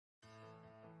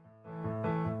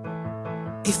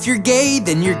If you're gay,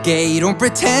 then you're gay. Don't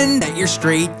pretend that you're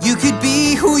straight. You could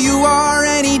be who you are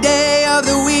any day of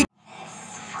the week.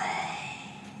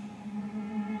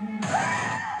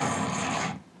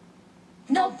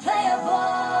 No player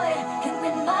boy can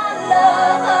win my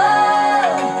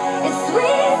love. It's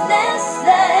sweetness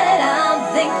that I'm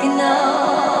thinking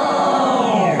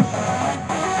of.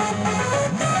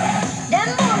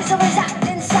 Them boys always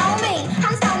acting so mean.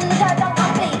 Hands down in the dirt, don't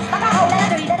complete. Like a hole in a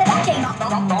three that I can't. Knock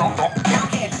it.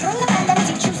 Bring the band, let me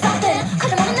teach you something. Cause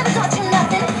your mama never taught you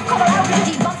nothing. Call her out with your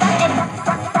deep up right and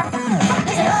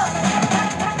listen up.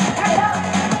 Turn it up.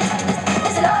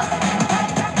 Listen up.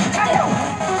 Turn it up.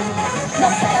 No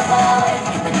player boy,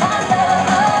 you been my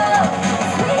love.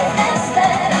 Sweetness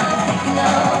that I'm thinking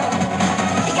of.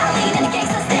 You got lean in the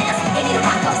gangsta stance. You need a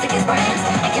rock, go stick his brands.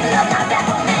 And give love, not bad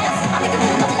romance. I'll make a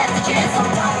move, nothing left to chance. So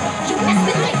don't you mess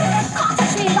with me. Can't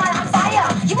touch me, light on fire.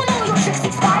 You will know your tricks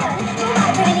expired. New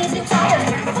life, baby, needs new tires.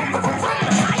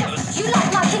 You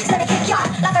like my kicks, let me kick ya.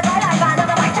 Like a bright light, by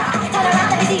another white top. Turn around,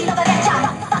 let me see, love, I get ya.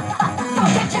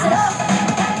 Don't get ya. Listen up.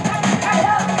 Turn it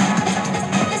up.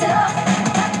 Listen up.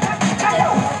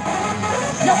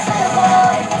 No player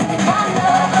boy, you be my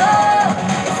love.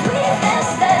 It's sweetness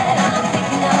that I'm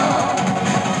thinking of.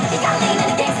 You got lean in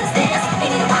the gangsta stance. You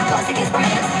need a rock, go stick his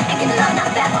brands. And give love, not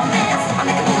a bad romance. I'll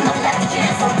make a move, nothing left to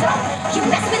chance. So don't you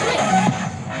mess with me.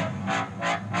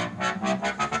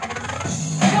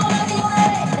 If you're looking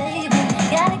away, baby,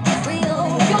 gotta get real.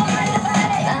 If you're ready to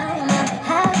play, I don't know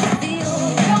how to feel.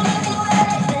 If you're looking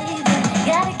away, baby,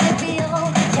 gotta get real.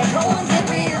 Yeah, go and get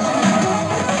real.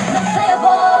 No player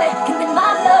boy can win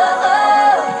my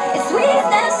love. It's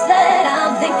sweetness that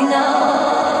I'm thinking of.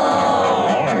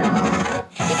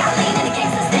 You got lean in the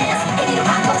gangsta stance. You need a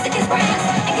rock, go stick his brands.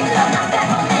 And give love, not bad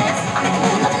romance. I'll make a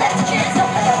move, nothing left to chance. No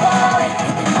player boy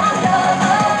can win my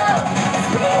love. It's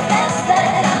sweetness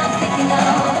that I'm thinking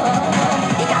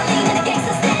of. You got lean in the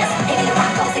gangsta stance. You need a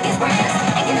rock, go stick his brands.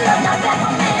 And give love, not bad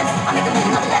romance. I'll make a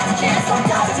move, nothing left to chance. So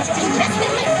don't you mess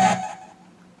with me.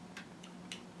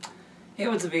 Hey,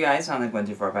 what's up you guys?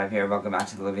 Sonic1245 here. Welcome back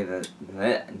to the Livy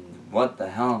what the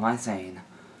hell am I saying?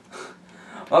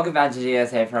 Welcome back to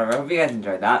GSA Forever. Hope you guys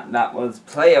enjoyed that. That was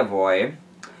Play a Boy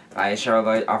by Cheryl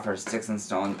Lloyd off her Sticks and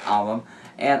Stones album.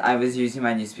 And I was using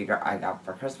my new speaker I got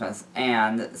for Christmas.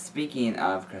 And speaking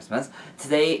of Christmas,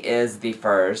 today is the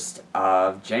 1st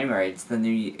of January. It's the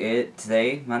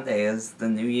today, Monday, is the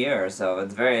new year, so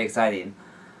it's very exciting.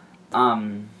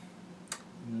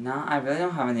 No, I really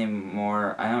don't have any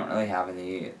more. I don't really have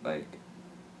any, like,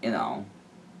 you know,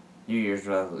 New Year's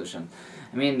resolution.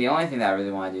 I mean, the only thing that I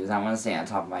really want to do is I want to stay on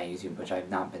top of my YouTube, which I've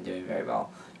not been doing very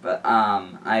well. But,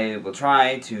 I will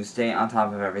try to stay on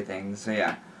top of everything, so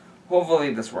yeah.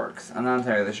 Hopefully this works. I'm not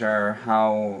entirely sure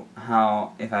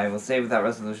if I will stay with that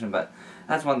resolution, but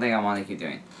that's one thing I want to keep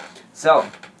doing. So,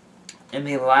 in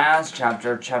the last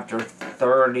chapter, chapter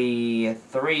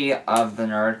 33 of The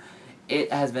Nerd,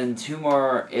 it's been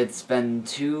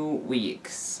 2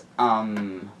 weeks.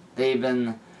 Niall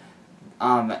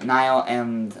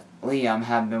and Liam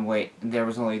have been there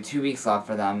was only 2 weeks left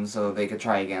for them, so they could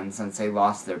try again since they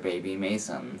lost their baby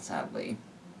Mason, sadly.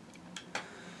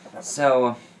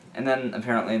 So, and then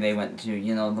apparently they went to,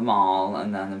 you know, the mall,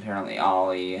 and then apparently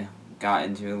Ollie got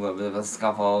into a little bit of a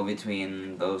scuffle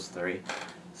between those three.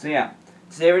 So yeah,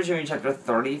 today we're doing chapter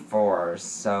 34,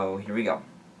 so here we go.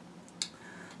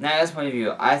 Naya's point of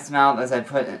view. I smiled as I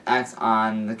put an X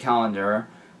on the calendar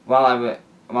while I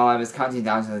was counting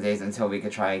down to the days until we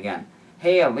could try again.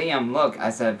 Hey, Liam, look,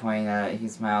 I said, pointing at it. He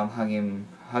smiled, hugging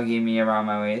me around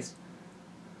my waist.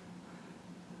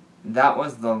 That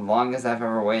was the longest I've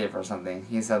ever waited for something,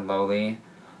 he said lowly,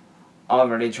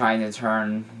 already trying to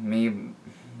turn me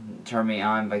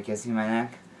on by kissing my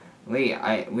neck. Lee,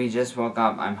 we just woke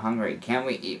up. I'm hungry. Can't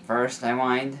we eat first? I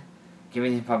whined,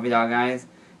 giving him puppy dog eyes.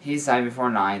 He sighed before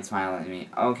nodding, smiling at me.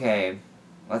 Okay,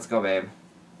 let's go, babe.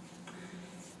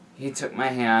 He took my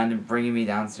hand, bringing me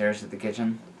downstairs to the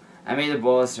kitchen. I made a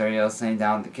bowl of cereal, sitting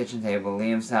down at the kitchen table.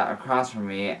 Liam sat across from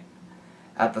me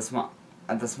at the small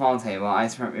table. I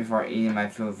sprint before eating my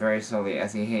food very slowly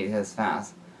as he ate his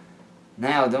fast.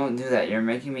 Now, don't do that. You're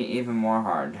making me even more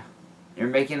hard. You're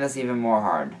making this even more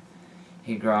hard.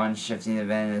 He groaned, shifting the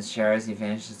bed in his chair as he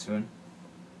finished his food.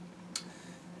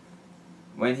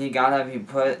 When he got up, he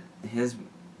put his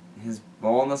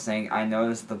bowl in the sink. I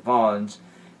noticed the bulge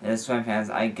in his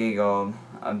sweatpants. I giggled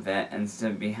a bit and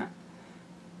stood behind.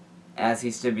 As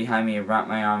he stood behind me, wrapped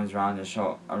his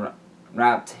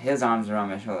arms around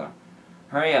my shoulder.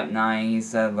 Hurry up, Nine, he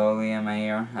said lowly in my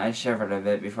ear. I shivered a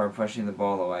bit before pushing the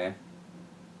bowl away.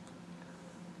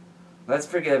 Let's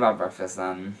forget about breakfast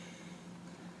then.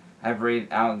 I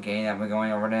breathed out, getting up and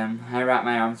going over to him. I wrapped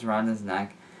my arms around his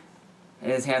neck,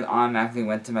 and his hands automatically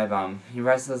went to my bum. He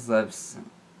pressed his lips.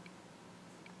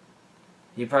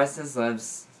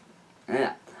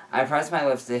 I pressed my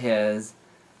lips to his.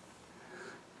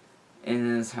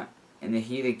 In the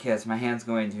heated kiss, my hands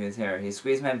going to his hair. He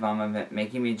squeezed my bum a bit,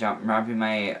 making me jump, rubbing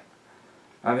my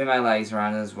legs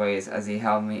around his waist as he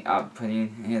held me up,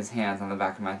 putting his hands on the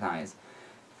back of my thighs.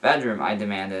 "Bedroom," I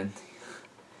demanded.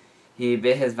 He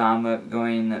bit his bottom lip,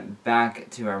 going back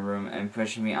to our room and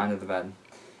pushing me onto the bed.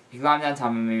 He climbed on top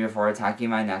of me before attacking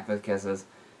my neck with kisses.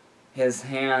 His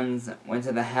hands went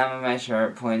to the hem of my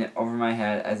shirt, pulling it over my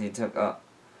head as he took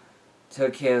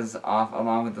his off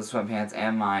along with the sweatpants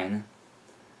and mine.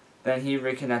 Then he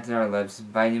reconnected our lips,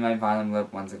 biting my bottom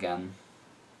lip once again.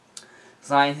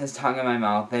 Sliding his tongue in my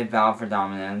mouth, they bowed for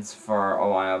dominance for a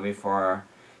while before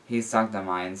he sucked on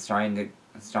mine, starting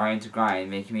to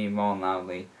grind, making me moan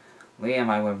loudly. "Liam,"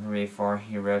 I whimpered before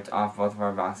he ripped off both of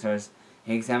our boxers.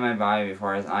 He examined my body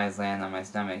before his eyes landed on my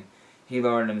stomach. He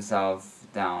lowered himself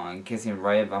down, kissing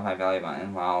right above my belly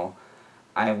button while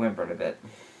I whimpered a bit.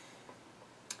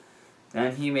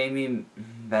 Then he made me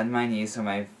bend my knees so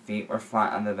my feet were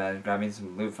flat on the bed, grabbing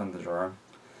some lube from the drawer.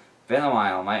 "Been a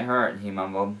while, might hurt," he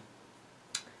mumbled,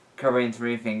 covering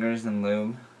 3 fingers in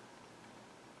lube.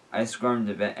 I squirmed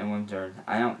a bit and whimpered.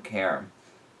 "I don't care,"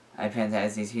 I panted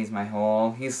as he teased my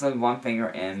hole. He slid one finger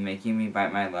in, making me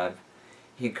bite my lip.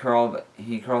 He curled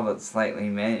it slightly,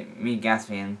 me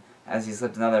gasping as he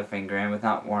slipped another finger in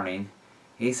without warning.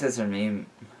 He scissored me,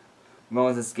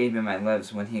 moans escaping my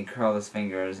lips when he curled his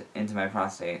fingers into my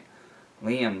prostate.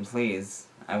 "Liam, please,"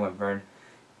 I whimpered.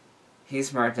 He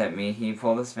smirked at me. He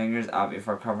pulled his fingers out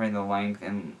before covering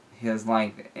his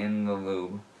length in the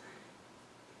lube.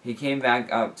 He came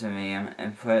back up to me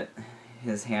and put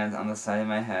his hands on the side of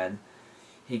my head.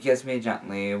 He kissed me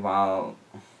gently while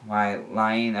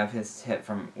lining up his tip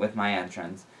with my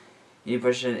entrance. He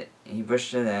pushed it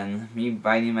in, me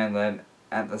biting my lip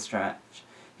at the stretch.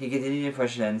 He continued to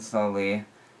push it in slowly,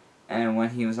 and when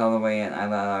he was all the way in, I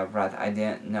let out a breath. I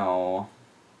didn't know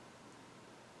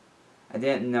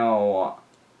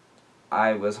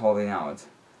I was holding out.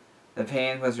 The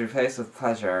pain was replaced with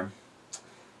pleasure.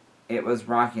 It was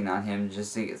rocking on him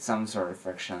just to get some sort of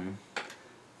friction.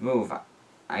 "Move,"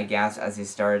 I gasped as he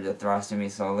started to thrust at me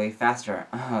slowly. "Faster."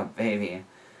 "Oh, baby,"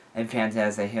 I panted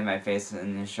as I hit my face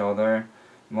in his shoulder,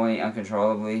 moaning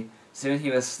uncontrollably. Soon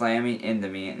he was slamming into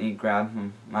me, and he grabbed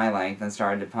my length and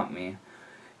started to pump me.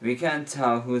 We couldn't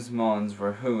tell whose moans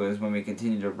were whose when we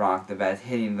continued to rock, the bed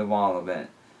hitting the wall a bit.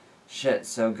 "Shit,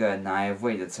 so good, and I have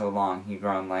waited so long," he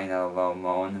groaned, letting out a low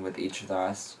moan with each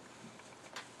thrust.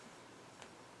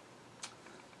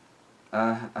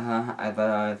 I let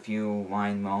out a few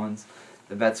whined moans.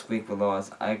 The bed squeaked below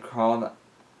us. I clawed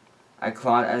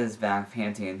at his back,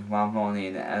 panting, while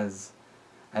moaning as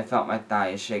I felt my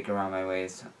thighs shake around my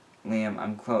waist. "Liam,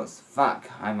 I'm close." "Fuck,"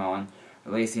 I moaned,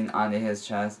 releasing onto his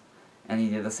chest, and he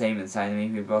did the same inside of me.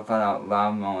 We both let out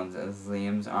loud moans as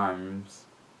Liam's arms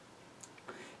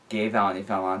gave out and he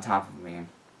fell on top of me.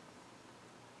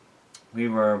 We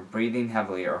were breathing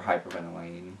heavily or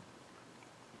hyperventilating.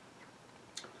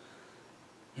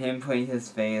 Him putting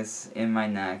his face in my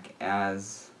neck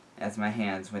as my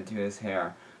hands went to his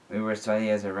hair. We were sweaty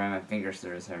as I ran my fingers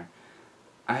through his hair.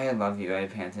 "I love you," I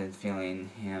panted, feeling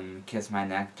him kiss my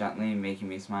neck gently, making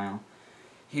me smile.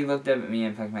 He looked up at me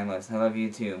and pecked my lips. "I love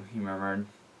you too," he murmured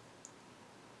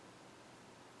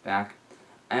back.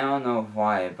 I don't know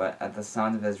why, but at the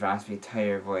sound of his raspy,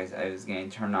 tired voice, I was getting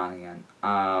turned on again.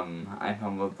 I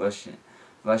mumbled, blushing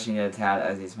a tad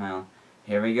as he smiled.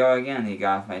 "Here we go again," he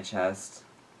got off my chest,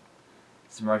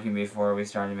 smirking before we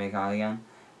started to make out again.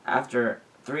 After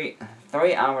 3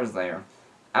 hours later,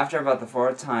 after about the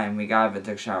 4th time we got up and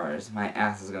took showers, "My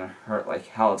ass is gonna hurt like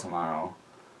hell tomorrow."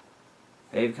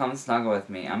 "Babe, come snuggle with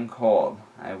me. I'm cold,"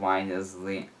 I whined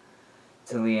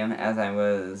to Liam as I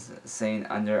was sitting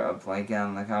under a blanket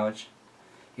on the couch.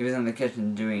 He was in the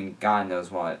kitchen doing God knows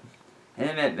what. "In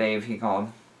a minute, babe," he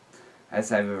called. I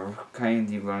said we were cutting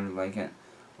deeper under the blanket.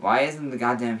 "Why isn't the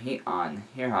goddamn heat on?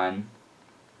 Here, hon,"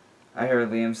 I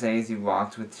heard Liam say as he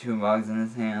walked with 2 mugs in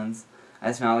his hands.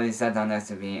 I smiled as he sat down next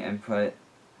to me and put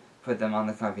them on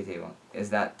the coffee table. "Is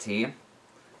that tea?"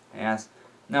 I asked.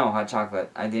 "No, hot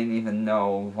chocolate. I didn't even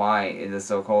know why it is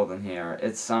so cold in here.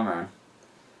 It's summer,"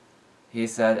 he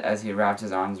said as he wrapped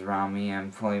his arms around me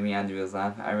and pulling me onto his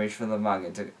lap. I reached for the mug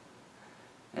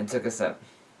and took a sip,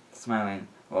 smiling.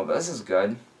 "Well, this is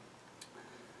good."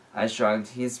 I shrugged.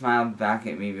 He smiled back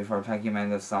at me before pecking my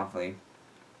lips softly.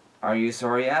 "Are you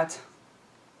sore yet?"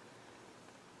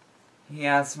 He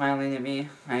asked, smiling at me.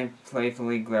 I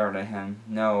playfully glared at him.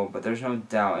 No, but there's no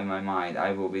doubt in my mind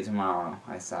I will be tomorrow,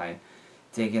 I sighed,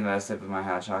 taking another sip of my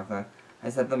hot chocolate. I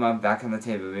set the mug back on the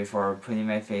table before putting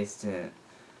my face in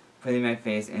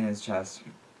his chest.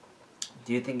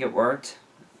 Do you think it worked?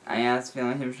 I asked,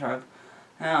 feeling him shrug.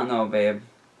 I don't know, babe.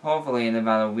 Hopefully in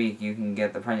about a week you can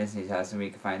get the pregnancy test and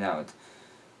we can find out.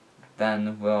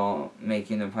 Then we'll make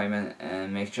you an appointment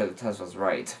and make sure the test was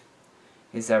right.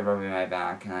 He said, rubbing my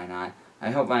back, and I nodded.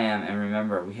 I hope I am, and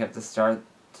remember, we have to start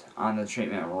on the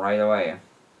treatment right away.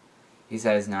 He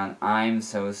says, "None. I'm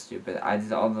so stupid. I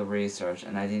did all the research,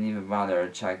 and I didn't even bother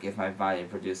to check if my body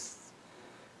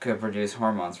could produce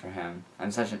hormones for him.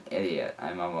 I'm such an idiot,"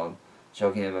 I mumbled,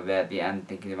 choking up a bit at the end,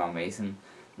 thinking about Mason.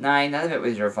 None of it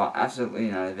was your fault. Absolutely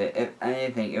none of it. If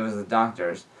anything, it was the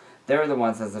doctors. They were the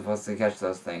ones that's supposed to catch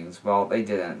those things. Well, they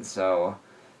didn't, so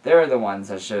they're the ones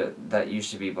that you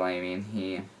should be blaming.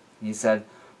 He said,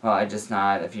 well, I just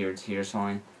nodded, a few tears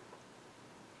falling.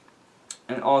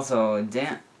 And I also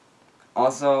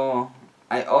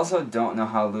don't know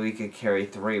how Louis could carry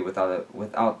 3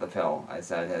 without the pill, I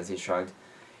said as he shrugged.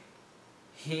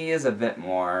 He is a bit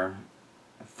more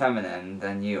feminine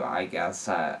than you, I guess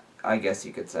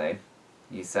you could say,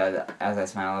 he said as I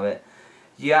smiled a bit.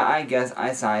 Yeah, I guess,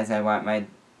 I sighed as I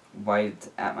wiped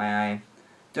at my eye.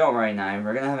 Don't worry, Nine,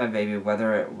 we're gonna have a baby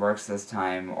whether it works this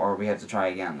time or we have to try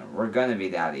again. We're gonna be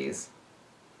daddies,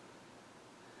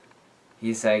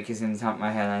 he said, kissing the top of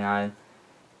my head. I nodded.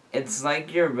 It's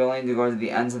like you're willing to go to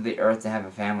the ends of the earth to have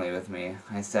a family with me,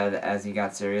 I said as he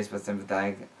got serious but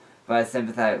a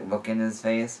sympathetic look in his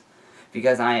face.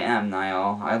 Because I am,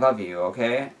 Niall. I love you,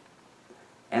 okay?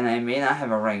 And I may not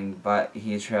have a ring, but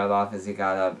he trailed off as he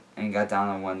got up and got down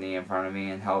on one knee in front of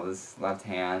me and held his left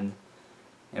hand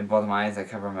in both my eyes. I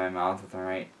covered my mouth with my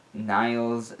right.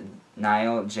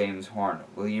 Niall James Horn,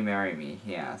 will you marry me?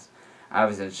 He asked. I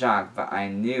was in shock, but I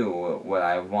knew what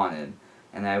I wanted,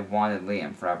 and I wanted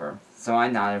Liam forever. So I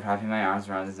nodded, wrapping my arms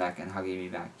around his neck and hugging me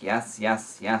back. Yes,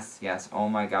 yes, yes, yes. Oh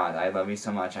my God, I love you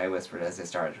so much, I whispered as I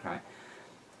started to cry.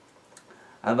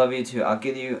 I love you too. I'll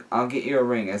get you a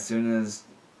ring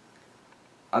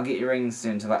I'll get your ring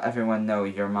soon to let everyone know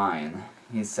you're mine,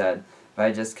 he said, but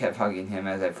I just kept hugging him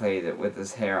as I played it with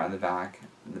his hair on the back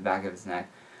of his neck,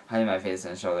 hiding my face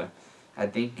on his shoulder. I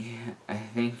think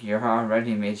you're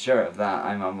already made sure of that,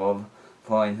 I mumbled,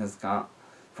 pulling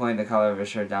the collar of his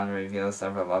shirt down to reveal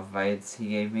several love bites he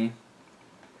gave me.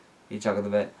 He chuckled a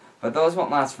bit. But those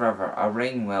won't last forever. A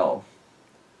ring will,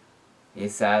 he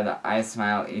said. I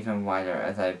smiled even wider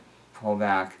as I pulled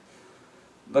back,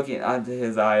 looking onto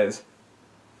his eyes.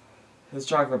 His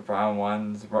chocolate brown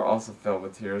ones were also filled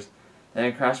with tears. Then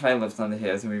I crashed my lips onto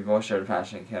his, and we both shared a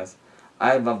passionate kiss.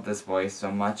 I love this boy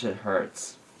so much it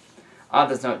hurts. On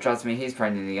this note, trust me, he's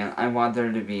pregnant again. I want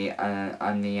there to be a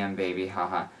Liam baby,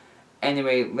 haha.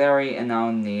 Anyway, Larry and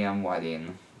now Liam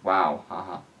wedding. Wow,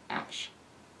 haha. Ash.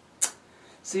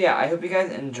 So yeah, I hope you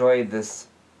guys enjoyed this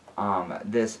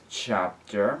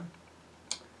chapter.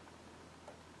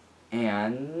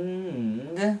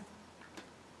 And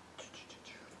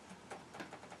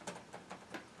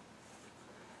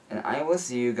I will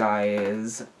see you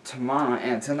guys tomorrow.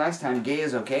 And until next time, gay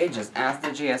is okay, just ask the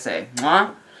GSA.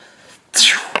 Mwah!